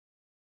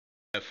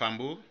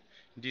Fambu,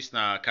 this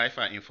na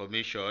Kaifa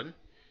Information,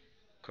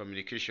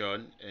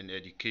 Communication and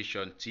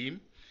Education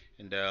Team.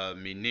 And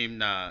my name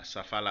na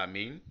Safala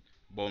Min,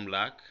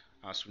 Bomlak.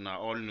 As we now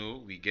all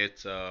know, we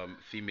get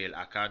female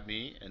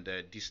academy, and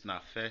this na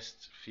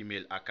first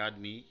female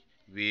academy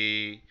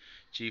where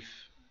Chief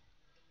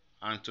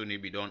Anthony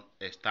be done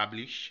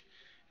establish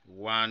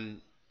 1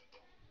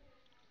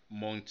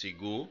 month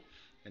ago,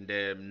 and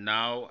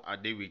now I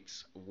dey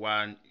with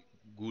one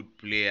good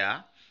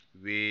player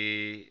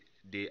wey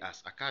dey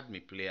as academy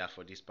player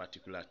for this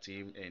particular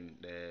team, and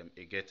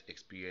e get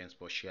experience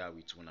for share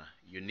with una.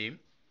 Your name?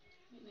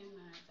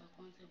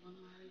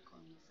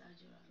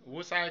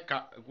 Who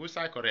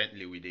side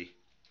currently we dey?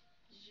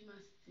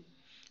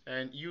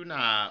 And you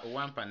na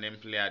one panel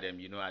player them,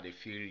 I dey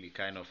feel the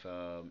kind of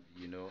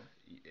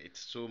it's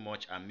so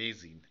much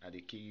amazing. I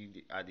dey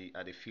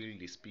feel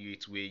the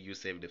spirit way you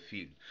save the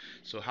field.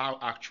 So how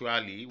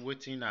actually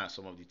waiting are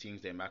some of the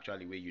things them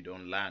actually where you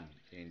don't learn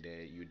in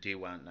the you day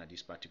one at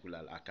this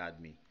particular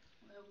academy.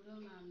 Well, we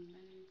don't learn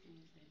many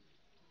things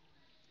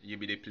then. You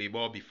be the play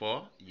ball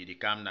before you dey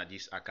come at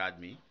this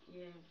academy,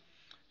 Yeah.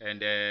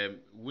 and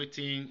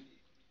waiting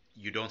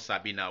you don't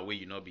sabi now where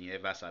you not been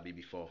ever sabi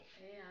before.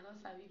 Yeah, I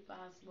don't sabi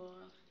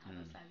passport. I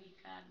don't sabi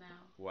card now.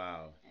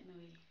 Wow.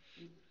 Anyway,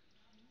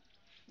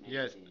 many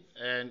Yes, things.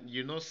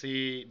 and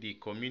say the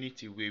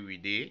community where we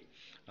dey,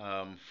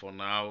 for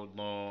now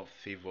no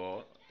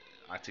favor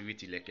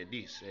activity like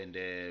this,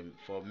 and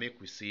for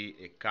make we see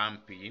a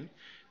camping,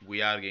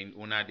 we are in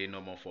una dey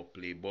no more for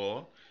play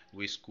ball.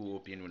 We school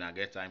open una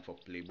get time for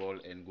play ball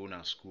and go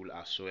na school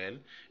as well.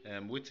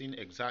 Waiting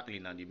exactly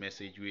na the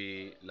message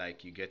we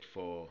like you get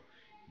for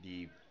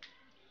the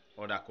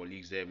other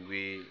colleagues them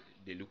way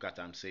they look at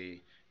and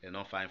say they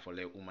not fine for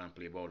let woman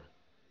play ball.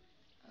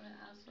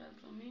 As well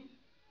for me,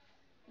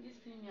 this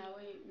thing yeah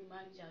way we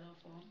manage a lot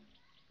for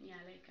me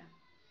I like am.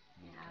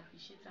 Yeah, I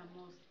appreciate am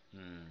most.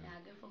 Hmm. Yeah,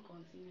 I get for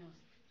continuous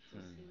to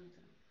Hmm. see with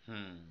am.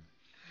 Hmm.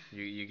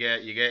 You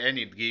get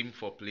any game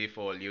for play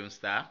for Leon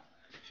Star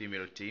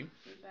female team?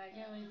 If I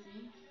get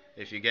waiting,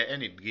 If you get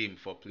any game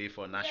for play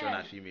for national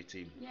yeah, female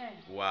team, yeah.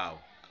 wow.